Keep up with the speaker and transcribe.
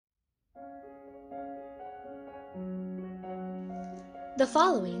The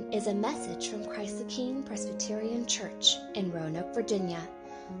following is a message from Christ the King Presbyterian Church in Roanoke, Virginia.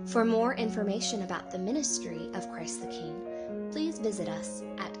 For more information about the ministry of Christ the King, please visit us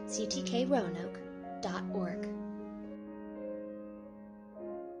at ctkroanoke.org.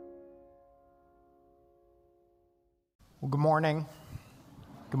 Well, good morning.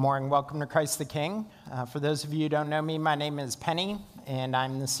 Good morning. Welcome to Christ the King. For those of you who don't know me, my name is Penny, and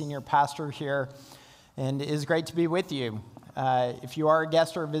I'm the senior pastor here, and it is great to be with you. If you are a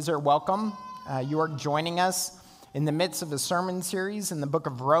guest or a visitor, welcome. You are joining us in the midst of a sermon series in the book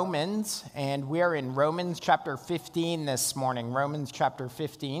of Romans, and we are in Romans chapter 15 this morning, Romans chapter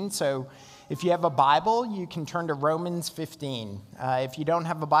 15. So if you have a Bible, you can turn to Romans 15. If you don't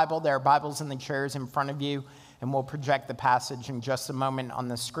have a Bible, there are Bibles in the chairs in front of you, and we'll project the passage in just a moment on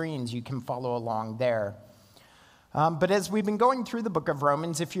the screens. You can follow along there. But as we've been going through the book of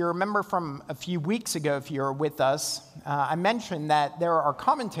Romans, if you remember from a few weeks ago, if you were with us, I mentioned that there are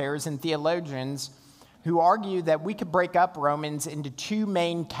commentators and theologians who argue that we could break up Romans into two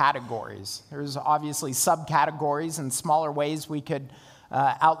main categories. There's obviously subcategories and smaller ways we could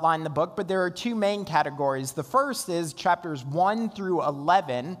outline the book, but there are two main categories. The first is chapters 1 through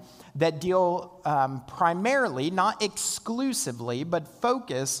 11 that deal primarily, not exclusively, but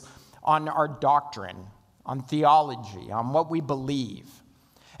focus on our doctrine, on theology, on what we believe.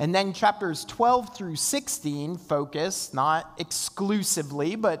 And then chapters 12 through 16 focus, not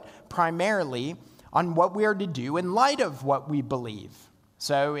exclusively, but primarily on what we are to do in light of what we believe.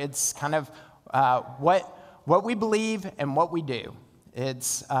 So it's kind of what we believe and what we do.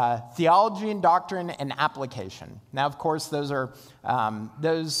 It's theology and doctrine and application. Now, of course, those are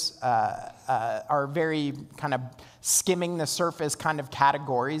very kind of skimming the surface kind of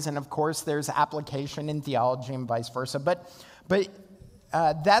categories, and of course, there's application in theology and vice versa. But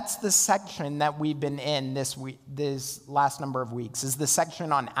that's the section that we've been in this last number of weeks. Is the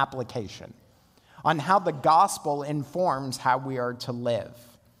section on application, on how the gospel informs how we are to live.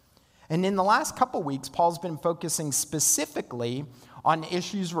 And in the last couple weeks, Paul's been focusing specifically on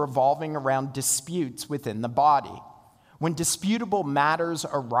issues revolving around disputes within the body. When disputable matters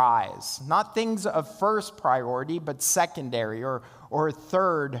arise, not things of first priority, but secondary or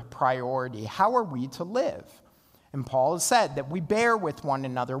third priority, how are we to live? And Paul has said that we bear with one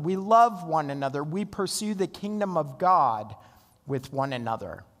another, we love one another, we pursue the kingdom of God with one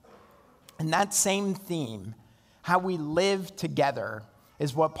another. And that same theme, how we live together,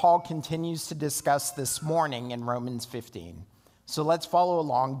 is what Paul continues to discuss this morning in Romans 15. So let's follow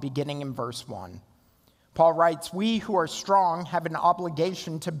along, beginning in verse 1. Paul writes, "We who are strong have an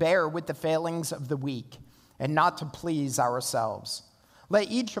obligation to bear with the failings of the weak and not to please ourselves.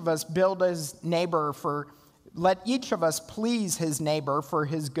 Let each of us please his neighbor for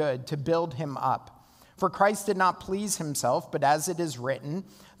his good, to build him up. For Christ did not please himself, but as it is written,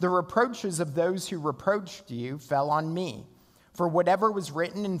 the reproaches of those who reproached you fell on me. For whatever was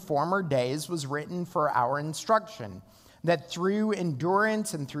written in former days was written for our instruction, that through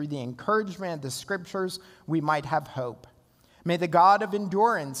endurance and through the encouragement of the scriptures we might have hope. May the God of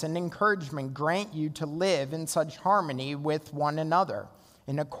endurance and encouragement grant you to live in such harmony with one another,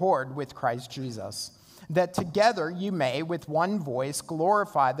 in accord with Christ Jesus, that together you may with one voice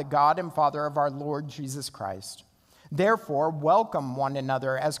glorify the God and Father of our Lord Jesus Christ. Therefore, welcome one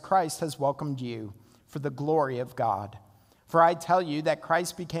another as Christ has welcomed you, for the glory of God. For I tell you that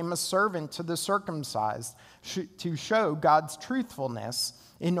Christ became a servant to the circumcised to show God's truthfulness,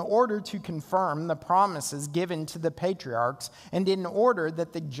 in order to confirm the promises given to the patriarchs, and in order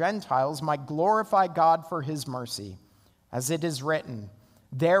that the Gentiles might glorify God for his mercy. As it is written,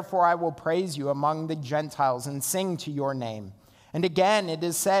 therefore I will praise you among the Gentiles and sing to your name. And again it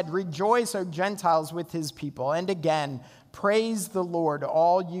is said, rejoice, O Gentiles, with his people. And again, praise the Lord,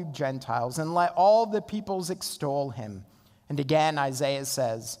 all you Gentiles, and let all the peoples extol him. And again, Isaiah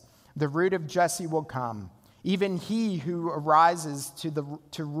says, the root of Jesse will come, even he who arises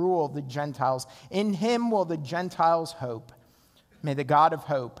to rule the Gentiles. In him will the Gentiles hope. May the God of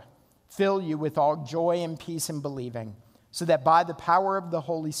hope fill you with all joy and peace in believing, so that by the power of the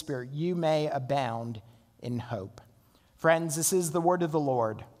Holy Spirit you may abound in hope." Friends, this is the word of the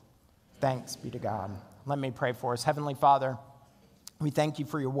Lord. Thanks be to God. Let me pray for us. Heavenly Father, we thank you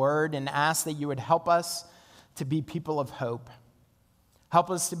for your word and ask that you would help us to be people of hope. Help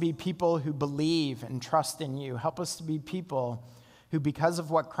us to be people who believe and trust in you. Help us to be people who, because of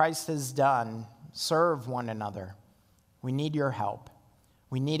what Christ has done, serve one another. We need your help.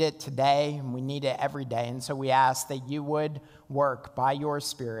 We need it today, and we need it every day. And so we ask that you would work by your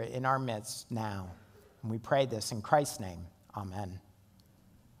Spirit in our midst now. And we pray this in Christ's name. Amen.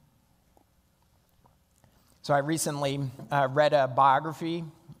 So I recently read a biography,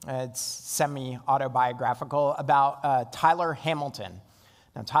 it's semi-autobiographical, about Tyler Hamilton.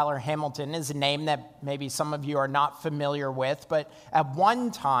 Now, Tyler Hamilton is a name that maybe some of you are not familiar with, but at one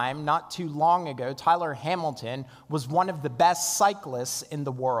time, not too long ago, Tyler Hamilton was one of the best cyclists in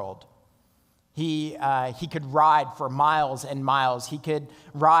the world. He could ride for miles and miles. He could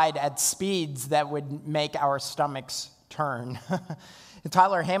ride at speeds that would make our stomachs turn.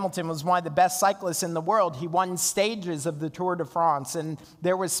 Tyler Hamilton was one of the best cyclists in the world. He won stages of the Tour de France, and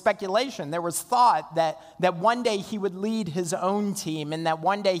there was speculation, there was thought that one day he would lead his own team and that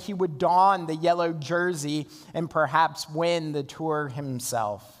one day he would don the yellow jersey and perhaps win the Tour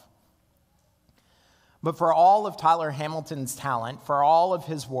himself. But for all of Tyler Hamilton's talent, for all of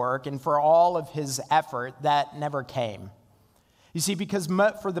his work, and for all of his effort, that never came. You see, because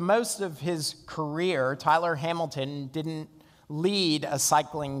for the most of his career, Tyler Hamilton didn't lead a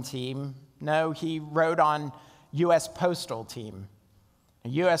cycling team. No, he rode on U.S. Postal Team. A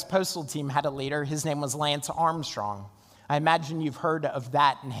U.S. Postal Team had a leader. His name was Lance Armstrong. I imagine you've heard of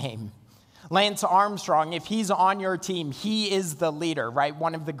that name. Lance Armstrong, if he's on your team, he is the leader, right?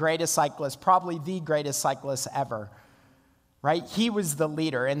 One of the greatest cyclists, probably the greatest cyclist ever, right? He was the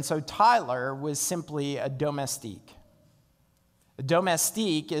leader. And so Tyler was simply a domestique. A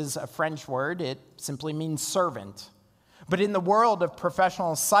domestique is a French word. It simply means servant. But in the world of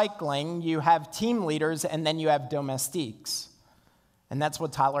professional cycling, you have team leaders and then you have domestiques. And that's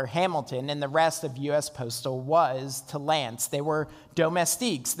what Tyler Hamilton and the rest of U.S. Postal was to Lance. They were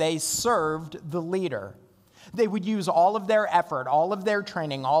domestiques. They served the leader. They would use all of their effort, all of their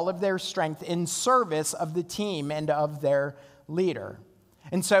training, all of their strength in service of the team and of their leader.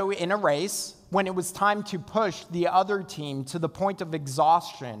 And so in a race, when it was time to push the other team to the point of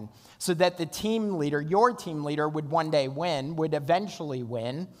exhaustion so that the team leader, your team leader, would one day win, would eventually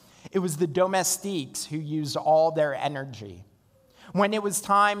win, it was the domestiques who used all their energy. When it was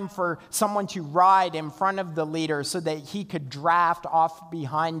time for someone to ride in front of the leader so that he could draft off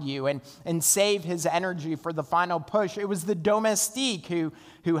behind you and save his energy for the final push, it was the domestique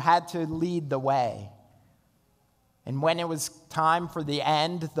who had to lead the way. And when it was time for the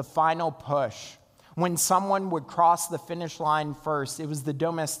end, the final push, when someone would cross the finish line first, it was the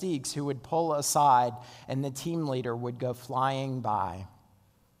domestiques who would pull aside and the team leader would go flying by.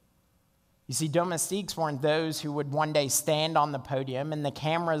 You see, domestiques weren't those who would one day stand on the podium and the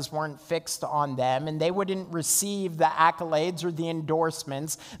cameras weren't fixed on them and they wouldn't receive the accolades or the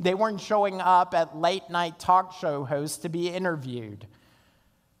endorsements. They weren't showing up at late night talk show hosts to be interviewed.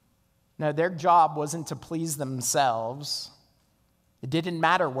 No, their job wasn't to please themselves. It didn't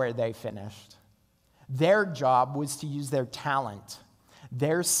matter where they finished. Their job was to use their talent,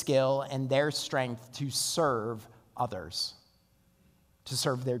 their skill, and their strength to serve others, to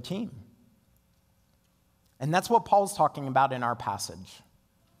serve their team. And that's what Paul's talking about in our passage.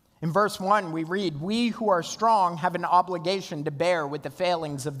 In verse 1, we read, "We who are strong have an obligation to bear with the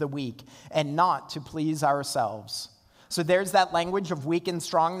failings of the weak and not to please ourselves." So there's that language of weak and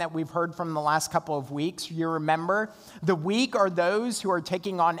strong that we've heard from the last couple of weeks. You remember, the weak are those who are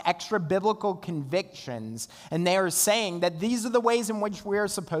taking on extra biblical convictions, and they are saying that these are the ways in which we are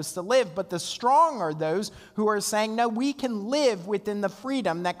supposed to live. But the strong are those who are saying, no, we can live within the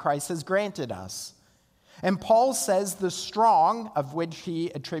freedom that Christ has granted us. And Paul says the strong, of which he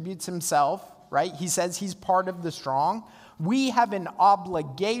attributes himself, right? He says he's part of the strong. We have an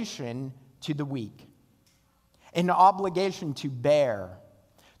obligation to the weak. An obligation to bear,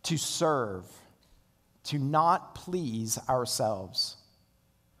 to serve, to not please ourselves.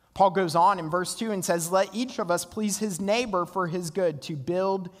 Paul goes on in verse 2 and says, "Let each of us please his neighbor for his good, to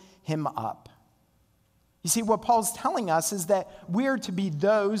build him up." You see, what Paul's telling us is that we're to be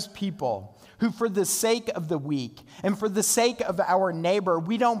those people who, for the sake of the weak and for the sake of our neighbor,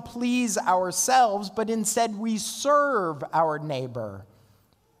 we don't please ourselves, but instead we serve our neighbor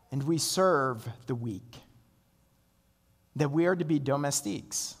and we serve the weak. That we are to be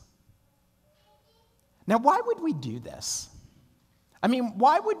domestiques. Now, why would we do this? I mean,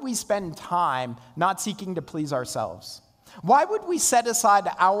 why would we spend time not seeking to please ourselves? Why would we set aside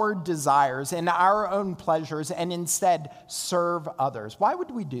our desires and our own pleasures and instead serve others? Why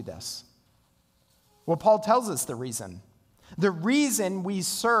would we do this? Well, Paul tells us the reason. The reason we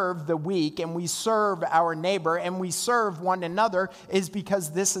serve the weak and we serve our neighbor and we serve one another is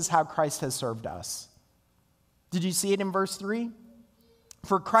because this is how Christ has served us. Did you see it in verse 3?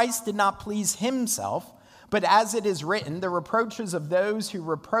 "For Christ did not please himself, but as it is written, the reproaches of those who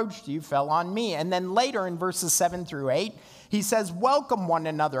reproached you fell on me." And then later in verses 7 through 8, he says, "Welcome one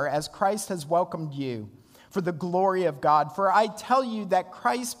another as Christ has welcomed you for the glory of God. For I tell you that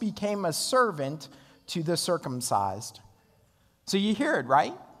Christ became a servant to the circumcised. So you hear it,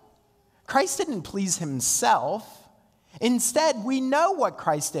 right? Christ didn't please himself. Instead, we know what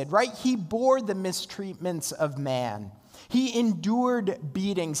Christ did, right? He bore the mistreatments of man. He endured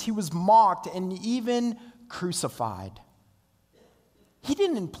beatings. He was mocked and even crucified. He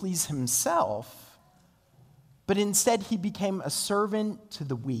didn't please himself, but instead he became a servant to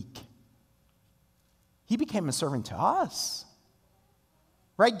the weak. He became a servant to us.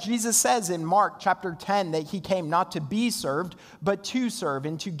 Right? Jesus says in Mark chapter 10 that he came not to be served, but to serve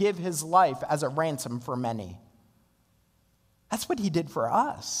and to give his life as a ransom for many. That's what he did for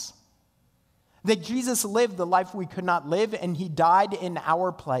us. That Jesus lived the life we could not live, and he died in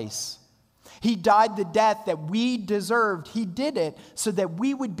our place. He died the death that we deserved. He did it so that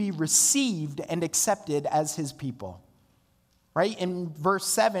we would be received and accepted as his people. Right? In verse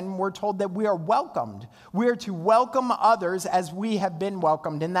 7, we're told that we are welcomed. We are to welcome others as we have been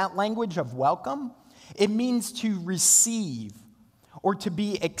welcomed. In that language of welcome, it means to receive or to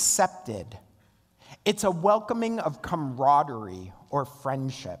be accepted. It's a welcoming of camaraderie or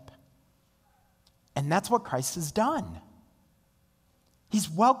friendship. And that's what Christ has done. He's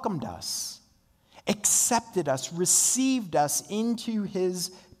welcomed us, accepted us, received us into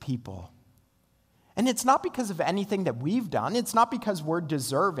his people. And it's not because of anything that we've done. It's not because we're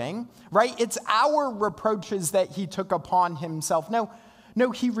deserving, right? It's our reproaches that he took upon himself.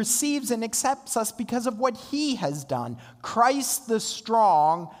 No, he receives and accepts us because of what he has done. Christ the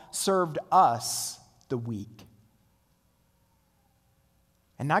strong served us, the weak.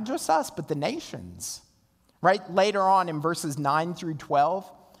 And not just us, but the nations, right? Later on in verses 9 through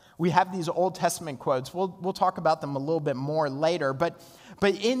 12, we have these Old Testament quotes. We'll talk about them a little bit more later, but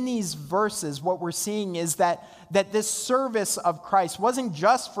in these verses, what we're seeing is that this service of Christ wasn't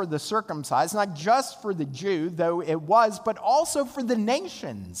just for the circumcised, not just for the Jew, though it was, but also for the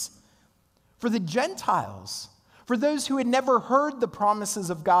nations, for the Gentiles, for those who had never heard the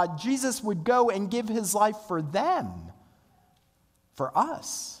promises of God. Jesus would go and give his life for them, for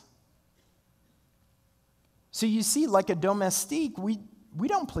us. So you see, like a domestique, we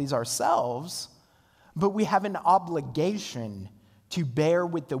don't please ourselves, but we have an obligation to bear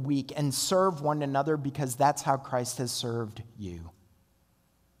with the weak and serve one another, because that's how Christ has served you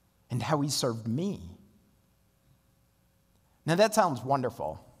and how he served me. Now that sounds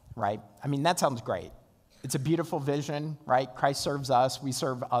wonderful, right? I mean, that sounds great. It's a beautiful vision, right? Christ serves us, we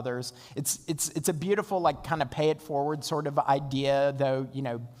serve others. It's a beautiful, like, kind of pay it forward sort of idea, though,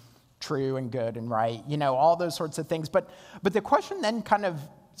 true and good and right, all those sorts of things. But the question then kind of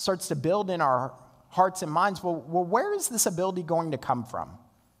starts to build in our hearts and minds, well, where is this ability going to come from?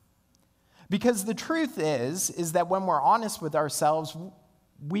 Because the truth is that when we're honest with ourselves,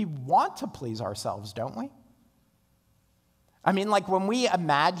 we want to please ourselves, don't we? I mean, like when we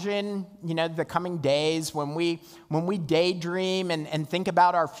imagine, the coming days, when we daydream and think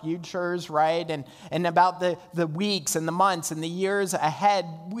about our futures, right? And about the weeks and the months and the years ahead,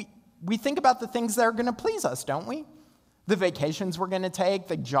 we think about the things that are going to please us, don't we? The vacations we're going to take,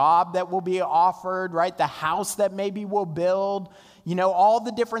 the job that will be offered, right? The house that maybe we'll build, all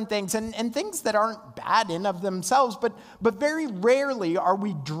the different things and things that aren't bad in of themselves, but very rarely are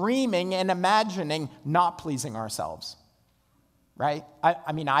we dreaming and imagining not pleasing ourselves, right?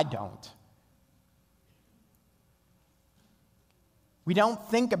 I mean, I don't. We don't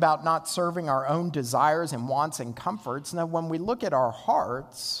think about not serving our own desires and wants and comforts. Now, when we look at our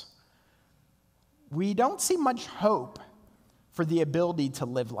hearts, we don't see much hope for the ability to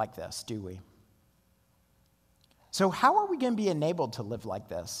live like this, do we? So how are we going to be enabled to live like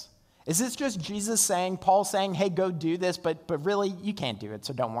this? Is this just Jesus saying, Paul saying, hey, go do this, but really you can't do it,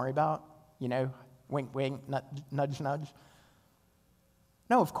 so don't worry about, wink, wink, nudge, nudge?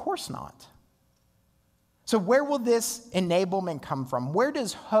 No, of course not. So where will this enablement come from? Where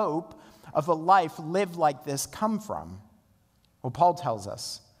does hope of a life lived like this come from? Well, Paul tells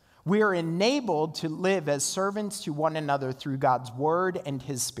us, we are enabled to live as servants to one another through God's word and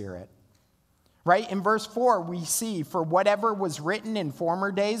his spirit. Right? In verse 4, we see, for whatever was written in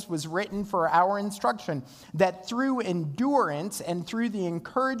former days was written for our instruction, that through endurance and through the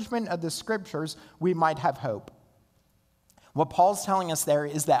encouragement of the scriptures, we might have hope. What Paul's telling us there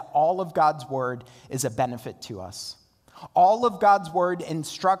is that all of God's word is a benefit to us. All of God's word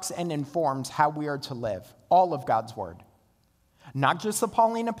instructs and informs how we are to live. All of God's word. Not just the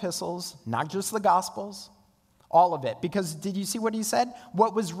Pauline epistles, not just the Gospels, all of it. Because did you see what he said?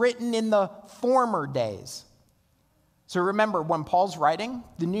 What was written in the former days. So remember, when Paul's writing,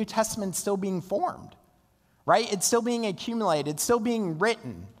 the New Testament's still being formed, right? It's still being accumulated, it's still being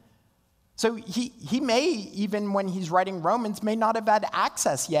written. So he may, even when he's writing Romans, may not have had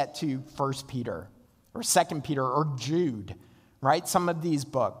access yet to 1 Peter or 2 Peter or Jude, right? Some of these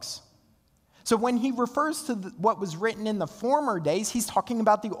books. So when he refers to what was written in the former days, he's talking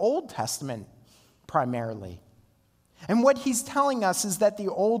about the Old Testament primarily. And what he's telling us is that the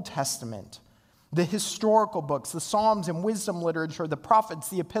Old Testament, the historical books, the Psalms and wisdom literature, the prophets,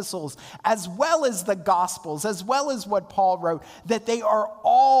 the epistles, as well as the Gospels, as well as what Paul wrote, that they are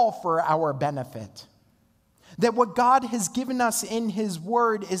all for our benefit. That what God has given us in his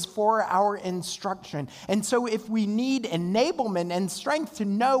word is for our instruction. And so if we need enablement and strength to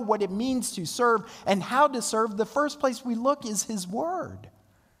know what it means to serve and how to serve, the first place we look is his word.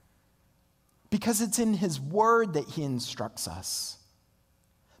 Because it's in his word that he instructs us.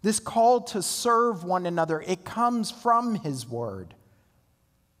 This call to serve one another, it comes from his word.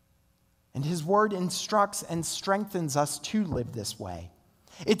 And his word instructs and strengthens us to live this way.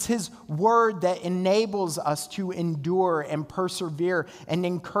 It's his word that enables us to endure and persevere and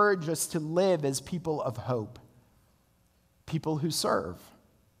encourage us to live as people of hope, people who serve.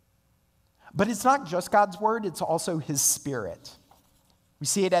 But it's not just God's word, it's also his Spirit. We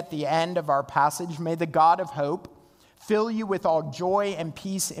see it at the end of our passage. May the God of hope fill you with all joy and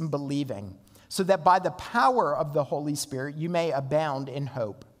peace in believing, so that by the power of the Holy Spirit you may abound in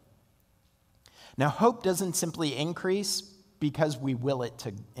hope. Now, hope doesn't simply increase because we will it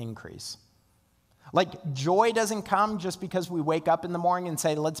to increase. Like, joy doesn't come just because we wake up in the morning and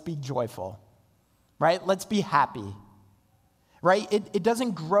say, let's be joyful, right? Let's be happy, right? It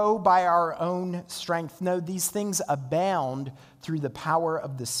doesn't grow by our own strength. No, these things abound through the power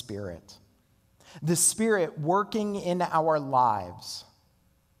of the Spirit. The Spirit working in our lives.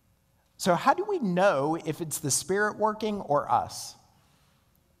 So how do we know if it's the Spirit working or us?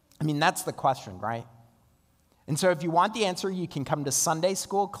 I mean, that's the question, right? And so if you want the answer, you can come to Sunday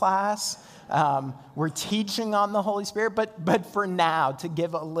school class. We're teaching on the Holy Spirit, but for now, to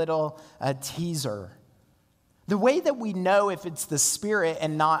give a little teaser. The way that we know if it's the Spirit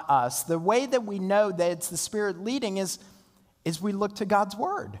and not us, the way that we know that it's the Spirit leading is we look to God's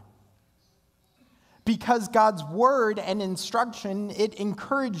Word. Because God's Word and instruction, it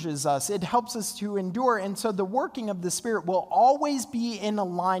encourages us, it helps us to endure, and so the working of the Spirit will always be in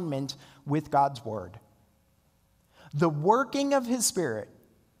alignment with God's Word. The working of his Spirit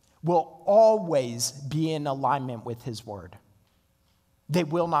will always be in alignment with his word. They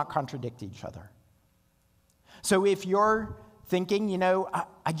will not contradict each other. So if you're thinking,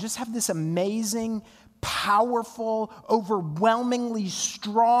 I just have this amazing, powerful, overwhelmingly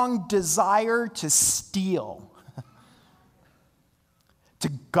strong desire to steal, to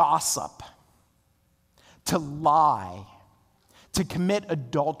gossip, to lie, to commit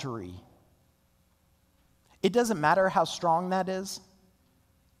adultery, it doesn't matter how strong that is.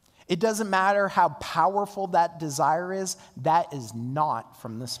 It doesn't matter how powerful that desire is. That is not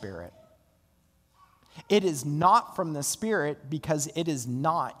from the Spirit. It is not from the Spirit because it is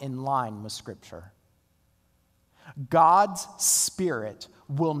not in line with Scripture. God's Spirit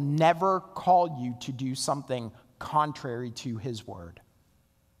will never call you to do something contrary to his word.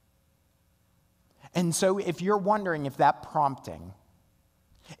 And so if you're wondering if that prompting,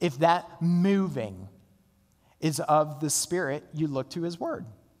 if that moving is of the Spirit, you look to his word.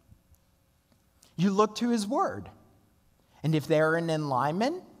 You look to his word. And if they're in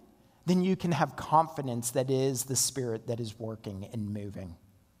alignment, then you can have confidence that it is the Spirit that is working and moving.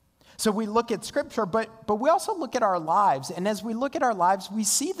 So we look at Scripture, but we also look at our lives. And as we look at our lives, we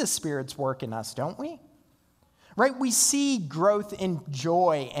see the Spirit's work in us, don't we? Right? We see growth in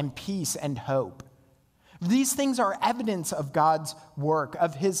joy and peace and hope. These things are evidence of God's work,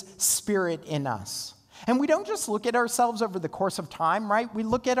 of his Spirit in us. And we don't just look at ourselves over the course of time, right? We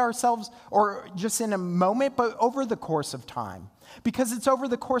look at ourselves, or just in a moment, but over the course of time. Because it's over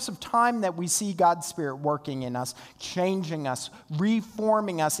the course of time that we see God's Spirit working in us, changing us,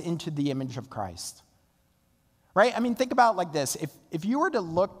 reforming us into the image of Christ. Right? I mean, think about it like this. If you were to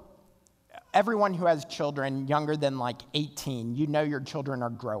look, everyone who has children younger than like 18, you know your children are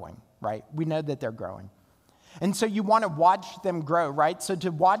growing, right? We know that they're growing. And so you want to watch them grow, right? So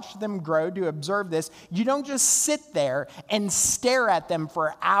to watch them grow, to observe this, you don't just sit there and stare at them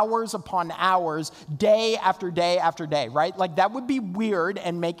for hours upon hours, day after day after day, right? Like that would be weird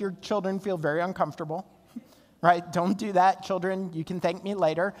and make your children feel very uncomfortable, right? Don't do that, children. You can thank me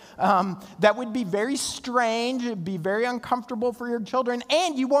later. That would be very strange. It'd be very uncomfortable for your children,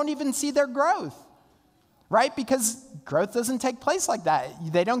 and you won't even see their growth, right? Because growth doesn't take place like that.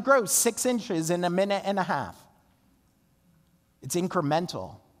 They don't grow 6 inches in a minute and a half. It's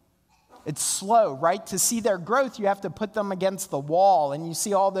incremental. It's slow, right? To see their growth, you have to put them against the wall, and you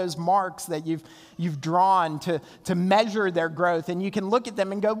see all those marks that you've drawn to measure their growth, and you can look at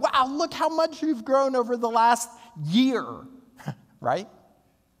them and go, wow, look how much you've grown over the last year, right?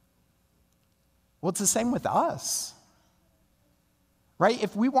 Well, it's the same with us, right?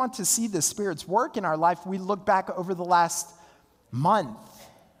 If we want to see the Spirit's work in our life, we look back over the last month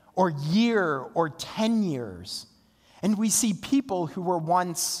or year or 10 years, and we see people who were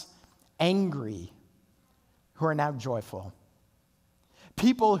once angry, who are now joyful.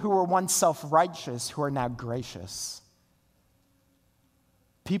 People who were once self-righteous, who are now gracious.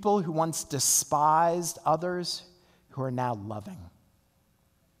 People who once despised others, who are now loving.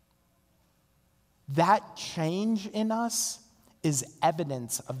 That change in us is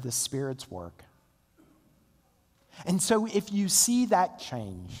evidence of the Spirit's work. And so if you see that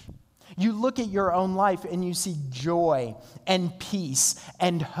change, you look at your own life and you see joy and peace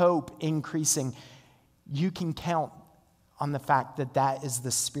and hope increasing, you can count on the fact that that is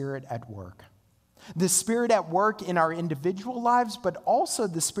the Spirit at work. The Spirit at work in our individual lives, but also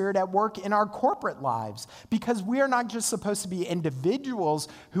the Spirit at work in our corporate lives. Because we are not just supposed to be individuals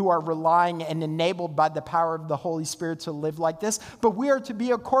who are relying and enabled by the power of the Holy Spirit to live like this, but we are to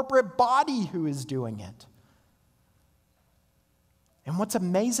be a corporate body who is doing it. And what's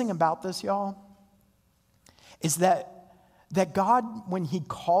amazing about this, y'all, is that God, when he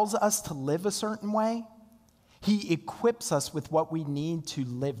calls us to live a certain way, he equips us with what we need to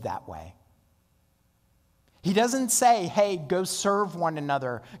live that way. He doesn't say, hey, go serve one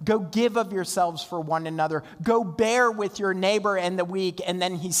another, go give of yourselves for one another, go bear with your neighbor and the weak, and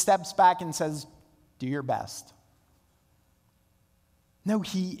then he steps back and says, do your best. No,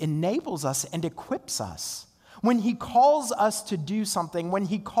 he enables us and equips us. When he calls us to do something, when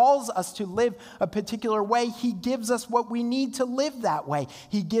he calls us to live a particular way, he gives us what we need to live that way.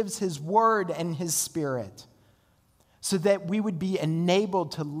 He gives his word and his Spirit so that we would be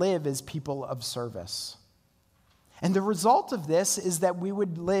enabled to live as people of service. And the result of this is that we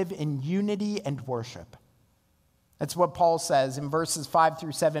would live in unity and worship. That's what Paul says in verses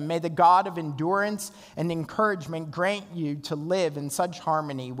 5-7. May the God of endurance and encouragement grant you to live in such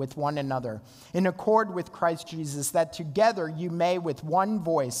harmony with one another, in accord with Christ Jesus, that together you may with one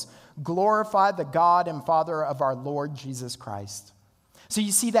voice glorify the God and Father of our Lord Jesus Christ. So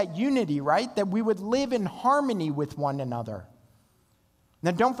you see that unity, right? That we would live in harmony with one another.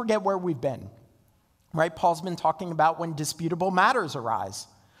 Now don't forget where we've been, right? Paul's been talking about when disputable matters arise,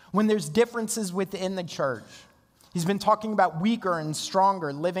 when there's differences within the church. He's been talking about weaker and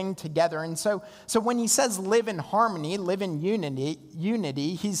stronger living together. And so when he says live in harmony, live in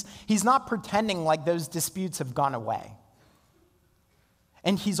unity, he's not pretending like those disputes have gone away.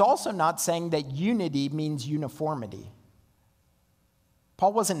 And he's also not saying that unity means uniformity.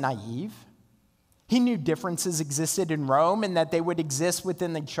 Paul wasn't naive. He knew differences existed in Rome and that they would exist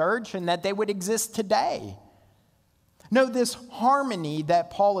within the church and that they would exist today. No, this harmony that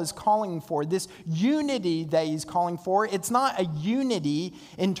Paul is calling for, this unity that he's calling for, it's not a unity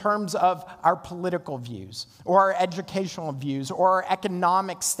in terms of our political views or our educational views or our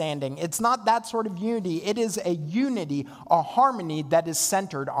economic standing. It's not that sort of unity. It is a unity, a harmony that is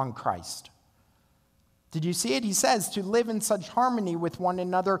centered on Christ. Did you see it? He says to live in such harmony with one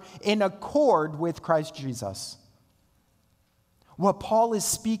another in accord with Christ Jesus. What Paul is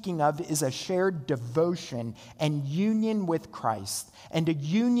speaking of is a shared devotion and union with Christ and a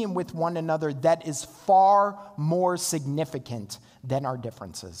union with one another that is far more significant than our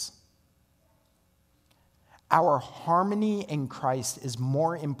differences. Our harmony in Christ is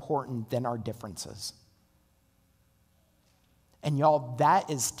more important than our differences. And y'all,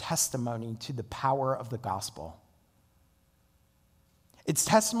 that is testimony to the power of the gospel. It's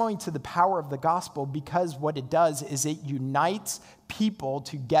testimony to the power of the gospel because what it does is it unites people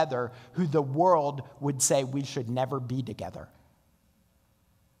together who the world would say we should never be together.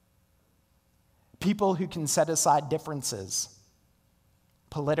 People who can set aside differences,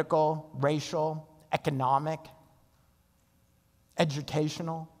 political, racial, economic,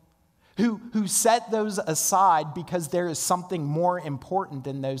 educational, who set those aside because there is something more important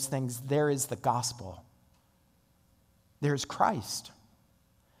than those things. There is the gospel. There's Christ.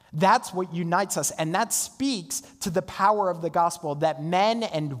 That's what unites us, and that speaks to the power of the gospel, that men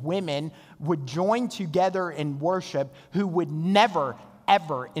and women would join together in worship who would never,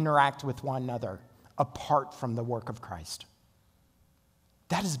 ever interact with one another apart from the work of Christ.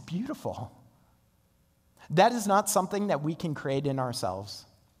 That is beautiful. That is not something that we can create in ourselves.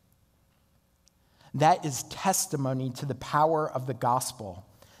 That is testimony to the power of the gospel,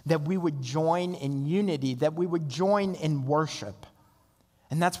 that we would join in unity, that we would join in worship.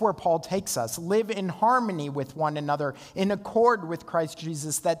 And that's where Paul takes us. Live in harmony with one another, in accord with Christ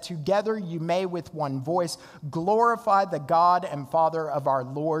Jesus, that together you may with one voice glorify the God and Father of our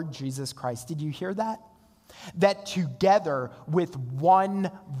Lord Jesus Christ. Did you hear that? That together with one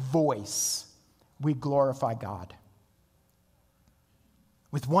voice we glorify God.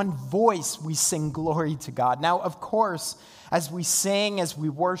 With one voice we sing glory to God. Now, of course, as we sing, as we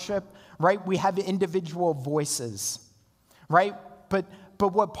worship, right, we have individual voices, right? But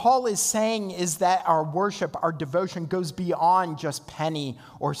what Paul is saying is that our worship, our devotion goes beyond just Penny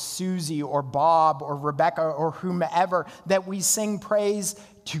or Susie or Bob or Rebecca or whomever, that we sing praise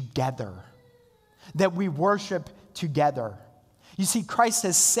together, that we worship together. You see, Christ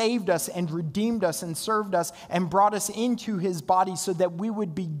has saved us and redeemed us and served us and brought us into his body so that we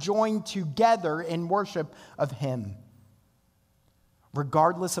would be joined together in worship of him,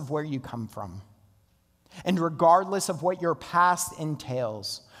 regardless of where you come from. And regardless of what your past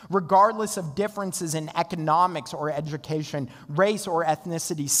entails, regardless of differences in economics or education, race or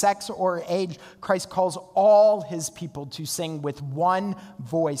ethnicity, sex or age, Christ calls all his people to sing with one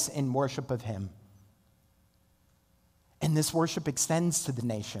voice in worship of him. And this worship extends to the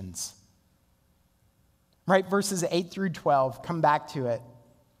nations. Right? Verses 8 through 12, come back to it.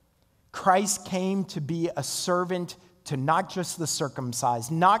 Christ came to be a servant to not just the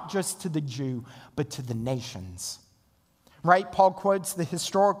circumcised, not just to the Jew, but to the nations. Right? Paul quotes the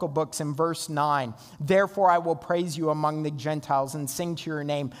historical books in verse 9. Therefore I will praise you among the Gentiles and sing to your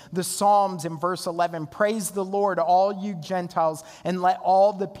name. The Psalms in verse 11. Praise the Lord, all you Gentiles, and let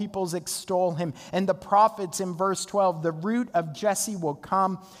all the peoples extol him. And the prophets in verse 12. The root of Jesse will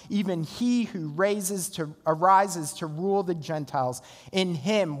come, even he who arises to rule the Gentiles. In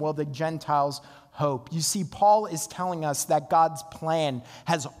him will the Gentiles hope. You see, Paul is telling us that God's plan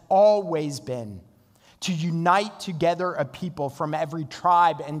has always been to unite together a people from every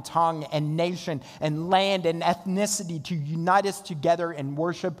tribe and tongue and nation and land and ethnicity, to unite us together in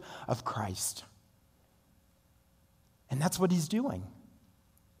worship of Christ. And that's what he's doing.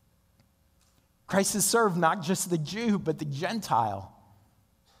 Christ has served not just the Jew, but the Gentile.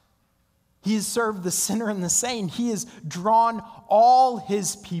 He has served the sinner and the saint. He has drawn all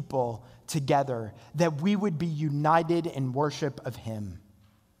his people together that we would be united in worship of him.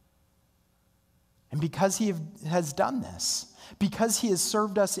 And because he has done this, because he has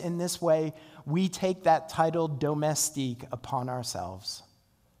served us in this way, we take that title Domestique upon ourselves.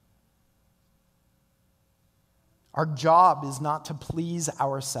 Our job is not to please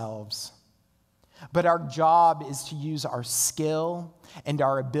ourselves, but our job is to use our skill and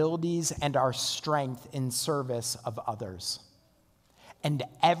our abilities and our strength in service of others. And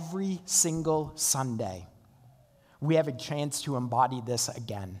every single Sunday, we have a chance to embody this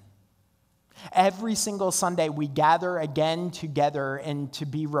again. Every single Sunday, we gather again together and to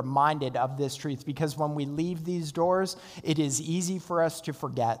be reminded of this truth, because when we leave these doors, it is easy for us to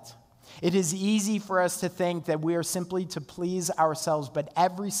forget. It is easy for us to think that we are simply to please ourselves, but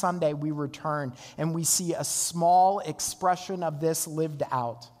every Sunday we return and we see a small expression of this lived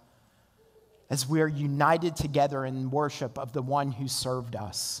out as we are united together in worship of the one who served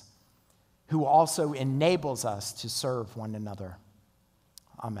us, who also enables us to serve one another.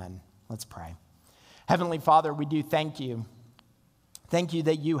 Amen. Let's pray. Heavenly Father, we do thank you. Thank you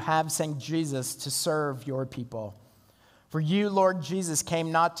that you have sent Jesus to serve your people. For you, Lord Jesus,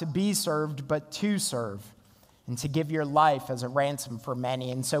 came not to be served, but to serve, and to give your life as a ransom for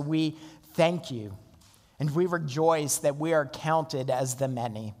many. And so we thank you, and we rejoice that we are counted as the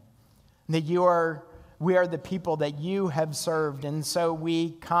many, that we are the people that you have served. And so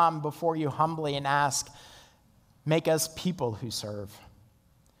we come before you humbly and ask, make us people who serve.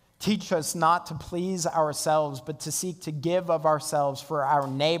 Teach us not to please ourselves, but to seek to give of ourselves for our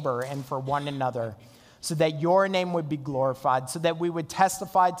neighbor and for one another, so that your name would be glorified, so that we would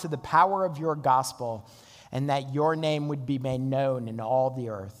testify to the power of your gospel, and that your name would be made known in all the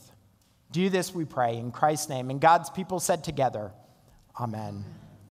earth. Do this, we pray, in Christ's name. And God's people said together, Amen.